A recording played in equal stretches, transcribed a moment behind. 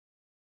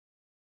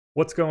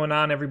What's going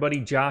on,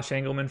 everybody? Josh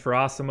Engelman for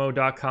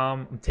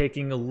Awesemo.com. I'm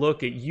taking a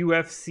look at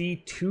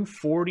UFC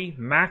 240,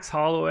 Max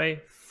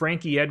Holloway,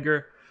 Frankie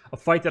Edgar, a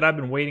fight that I've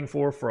been waiting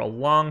for a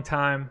long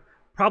time.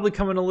 Probably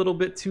coming a little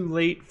bit too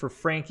late for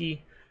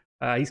Frankie.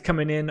 He's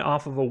coming in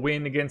off of a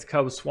win against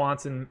Cub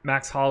Swanson.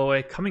 Max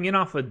Holloway coming in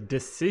off a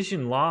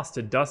decision loss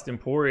to Dustin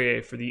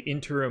Poirier for the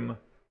interim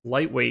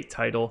lightweight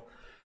title.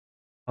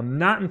 I'm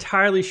not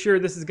entirely sure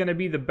this is going to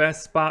be the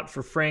best spot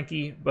for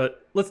Frankie,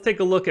 but let's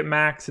take a look at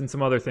Max and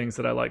some other things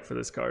that I like for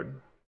this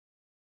card.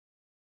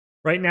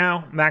 Right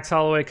now, Max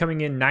Holloway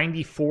coming in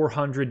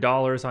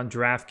 $9,400 on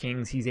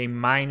DraftKings. He's a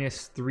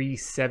minus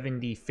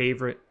 370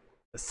 favorite,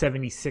 a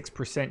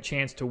 76%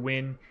 chance to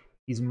win.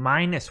 He's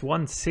minus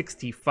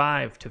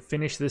 165 to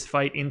finish this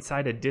fight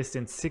inside a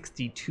distance,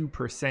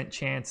 62%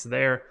 chance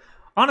there.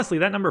 Honestly,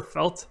 that number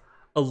felt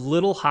a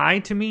little high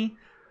to me.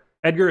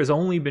 Edgar has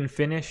only been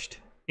finished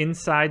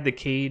inside the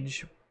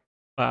cage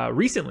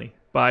recently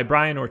by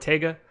Brian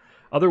Ortega.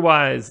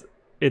 Otherwise,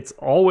 it's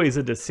always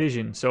a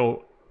decision.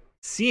 So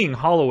seeing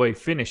Holloway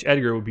finish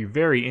Edgar would be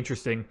very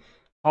interesting.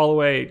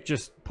 Holloway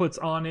just puts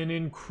on an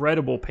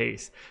incredible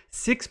pace.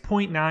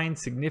 6.9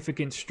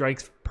 significant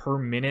strikes per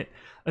minute.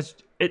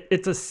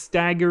 It's a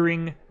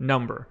staggering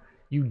number.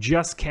 You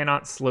just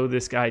cannot slow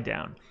this guy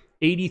down.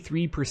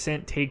 83%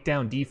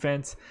 takedown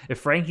defense. If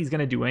Frankie's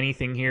going to do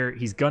anything here,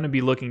 he's going to be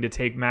looking to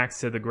take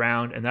Max to the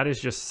ground, and that is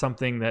just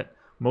something that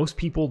most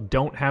people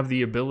don't have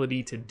the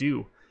ability to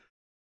do.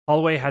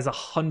 Holloway has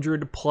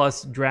 100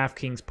 plus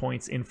DraftKings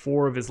points in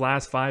 4 of his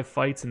last 5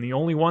 fights, and the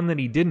only one that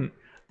he didn't,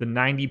 the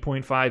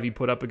 90.5 he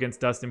put up against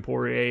Dustin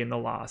Poirier in the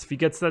loss. If he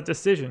gets that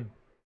decision,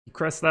 he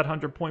crests that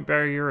 100-point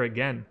barrier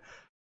again.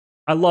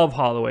 I love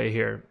Holloway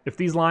here. If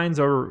these lines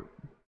are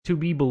to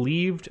be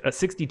believed, a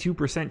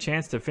 62%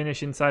 chance to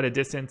finish inside a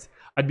distance,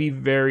 I'd be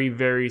very,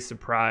 very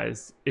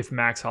surprised if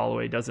Max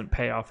Holloway doesn't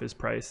pay off his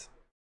price.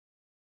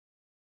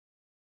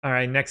 All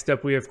right, next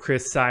up we have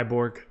Chris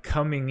Cyborg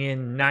coming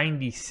in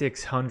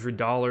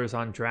 $9,600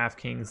 on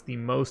DraftKings, the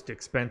most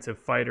expensive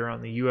fighter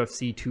on the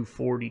UFC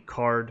 240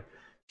 card.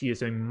 She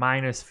is a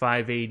minus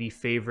 580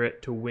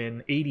 favorite to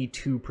win,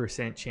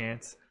 82%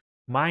 chance.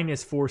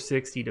 Minus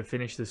 460 to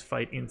finish this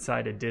fight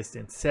inside a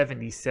distance,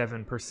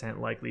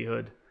 77%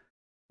 likelihood.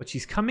 But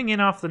she's coming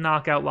in off the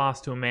knockout loss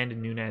to Amanda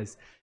Nunes,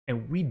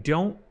 and we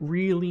don't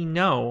really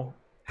know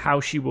how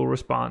she will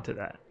respond to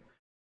that.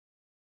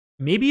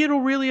 Maybe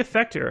it'll really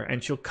affect her,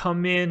 and she'll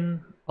come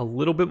in a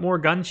little bit more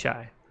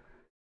gun-shy.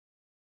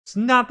 It's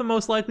not the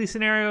most likely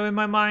scenario in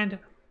my mind.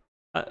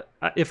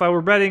 If I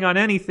were betting on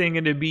anything,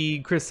 it'd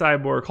be Chris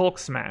Cyborg Hulk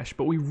Smash,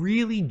 but we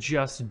really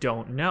just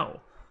don't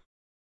know.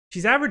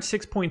 She's averaged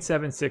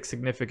 6.76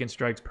 significant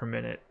strikes per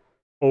minute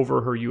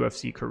over her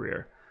UFC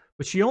career.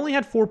 But she only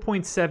had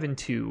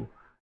 4.72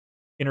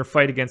 in her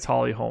fight against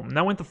Holly Holm. And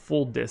that went the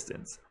full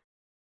distance.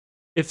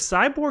 If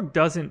Cyborg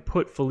doesn't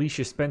put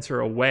Felicia Spencer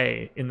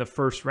away in the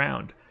first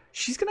round,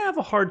 she's going to have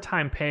a hard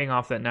time paying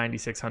off that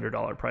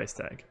 $9,600 price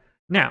tag.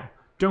 Now,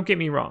 don't get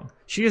me wrong.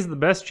 She has the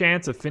best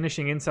chance of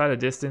finishing inside a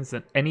distance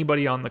than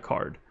anybody on the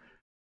card.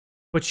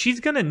 But she's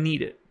going to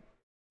need it.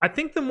 I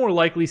think the more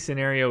likely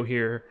scenario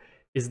here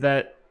is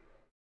that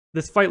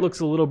this fight looks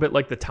a little bit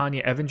like the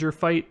Tanya Evinger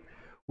fight.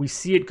 We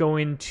see it go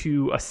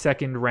into a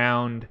second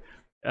round.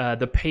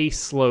 The pace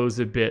slows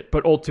a bit,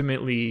 but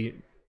ultimately,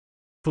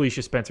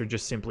 Felicia Spencer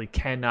just simply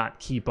cannot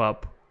keep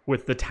up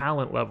with the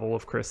talent level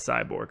of Chris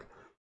Cyborg.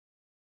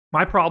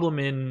 My problem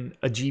in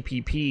a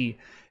GPP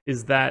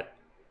is that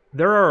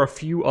there are a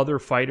few other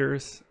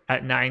fighters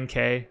at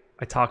 9K.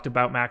 I talked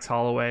about Max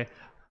Holloway.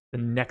 The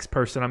next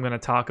person I'm going to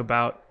talk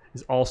about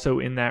is also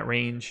in that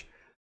range.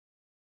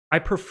 I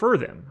prefer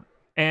them.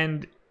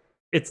 And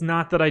it's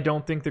not that I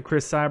don't think that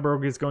Chris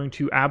Cyborg is going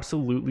to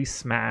absolutely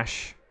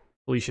smash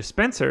Felicia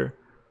Spencer,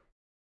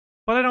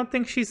 but I don't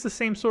think she's the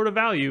same sort of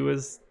value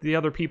as the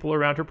other people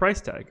around her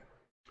price tag.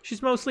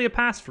 She's mostly a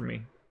pass for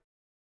me.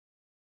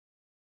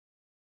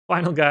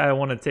 Final guy I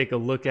want to take a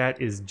look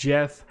at is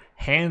Jeff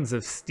Hands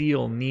of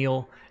Steel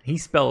Neal. He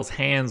spells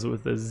hands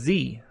with a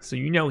Z, so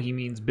you know he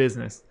means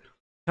business.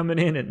 Coming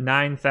in at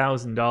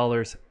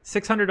 $9,000,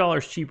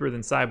 $600 cheaper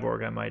than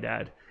Cyborg, I might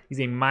add. He's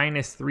a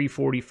minus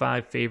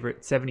 345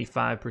 favorite,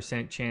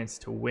 75% chance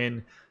to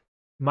win.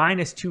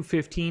 Minus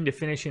 215 to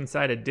finish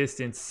inside a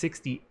distance,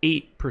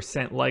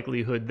 68%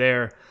 likelihood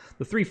there.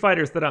 The 3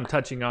 fighters that I'm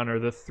touching on are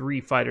the 3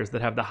 fighters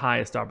that have the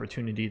highest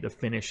opportunity to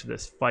finish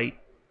this fight,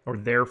 or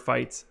their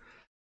fights.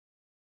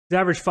 He's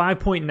averaged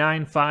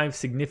 5.95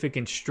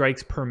 significant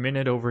strikes per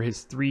minute over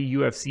his 3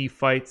 UFC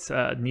fights.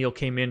 Neal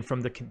came in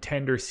from the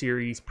Contender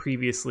Series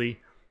previously.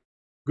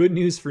 Good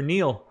news for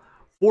Neal.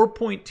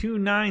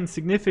 4.29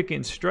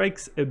 significant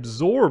strikes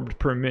absorbed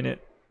per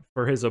minute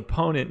for his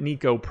opponent,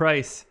 Nico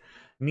Price.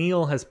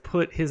 Neal has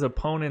put his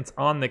opponents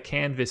on the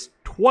canvas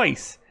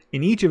twice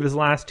in each of his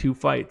last 2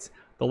 fights.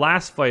 The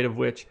last fight of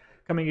which,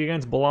 coming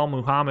against Bilal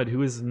Muhammad,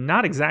 who is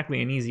not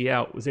exactly an easy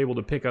out, was able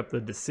to pick up the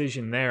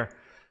decision there.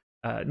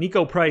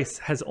 Nico Price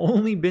has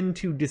only been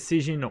to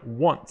decision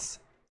once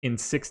in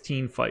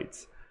 16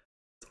 fights.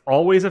 It's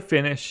always a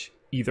finish,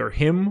 either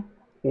him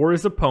or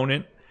his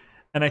opponent.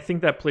 And I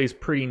think that plays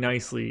pretty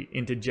nicely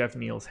into Jeff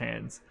Neal's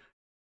hands.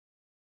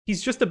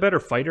 He's just a better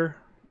fighter,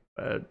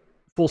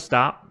 full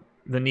stop,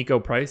 than Nico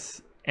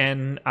Price.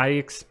 And I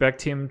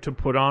expect him to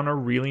put on a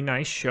really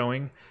nice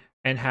showing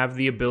and have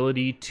the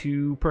ability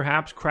to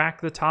perhaps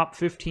crack the top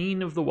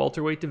 15 of the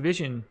welterweight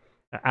division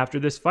after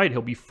this fight.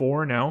 He'll be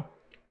 4-0.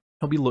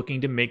 He'll be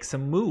looking to make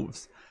some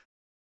moves.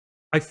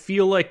 I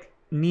feel like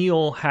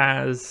Neal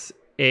has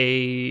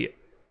a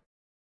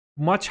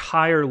much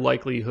higher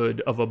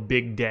likelihood of a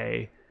big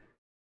day,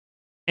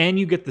 and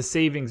you get the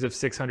savings of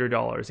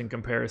 $600 in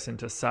comparison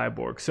to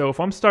Cyborg. So if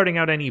I'm starting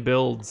out any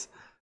builds,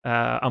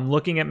 I'm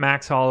looking at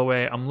Max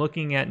Holloway, I'm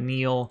looking at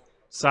Neal,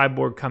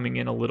 Cyborg coming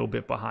in a little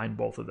bit behind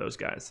both of those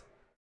guys.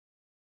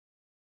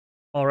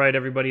 All right,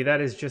 everybody, that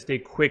is just a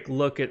quick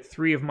look at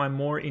 3 of my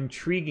more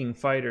intriguing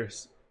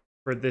fighters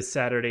for this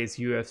Saturday's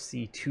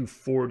UFC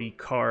 240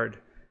 card.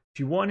 If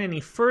you want any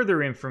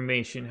further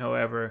information,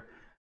 however,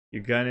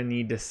 you're going to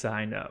need to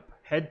sign up.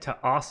 Head to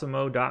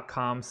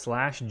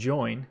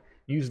awesemo.com/join.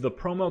 Use the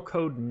promo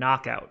code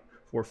KNOCKOUT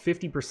for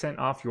 50%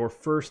 off your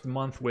first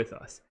month with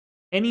us.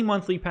 Any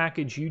monthly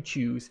package you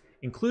choose,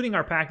 including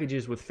our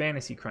packages with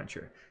Fantasy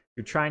Cruncher. If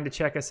you're trying to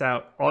check us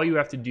out, all you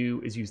have to do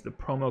is use the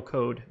promo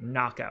code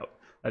KNOCKOUT.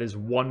 That is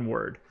one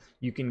word.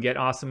 You can get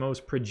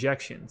Awesemo's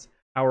projections,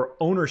 our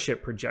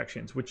ownership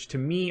projections, which to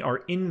me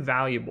are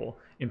invaluable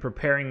in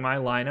preparing my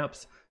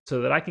lineups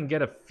so that I can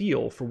get a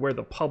feel for where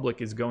the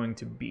public is going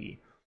to be.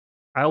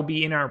 I'll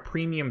be in our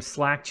premium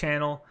Slack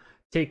channel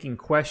taking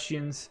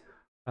questions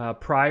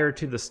prior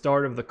to the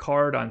start of the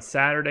card on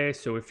Saturday.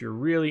 So if you're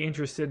really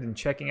interested in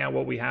checking out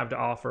what we have to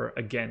offer,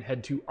 again,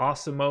 head to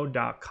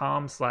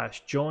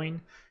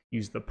awesemo.com/join.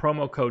 Use the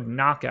promo code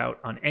KNOCKOUT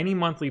on any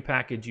monthly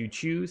package you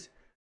choose,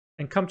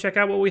 and come check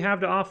out what we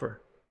have to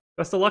offer.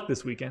 Best of luck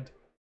this weekend.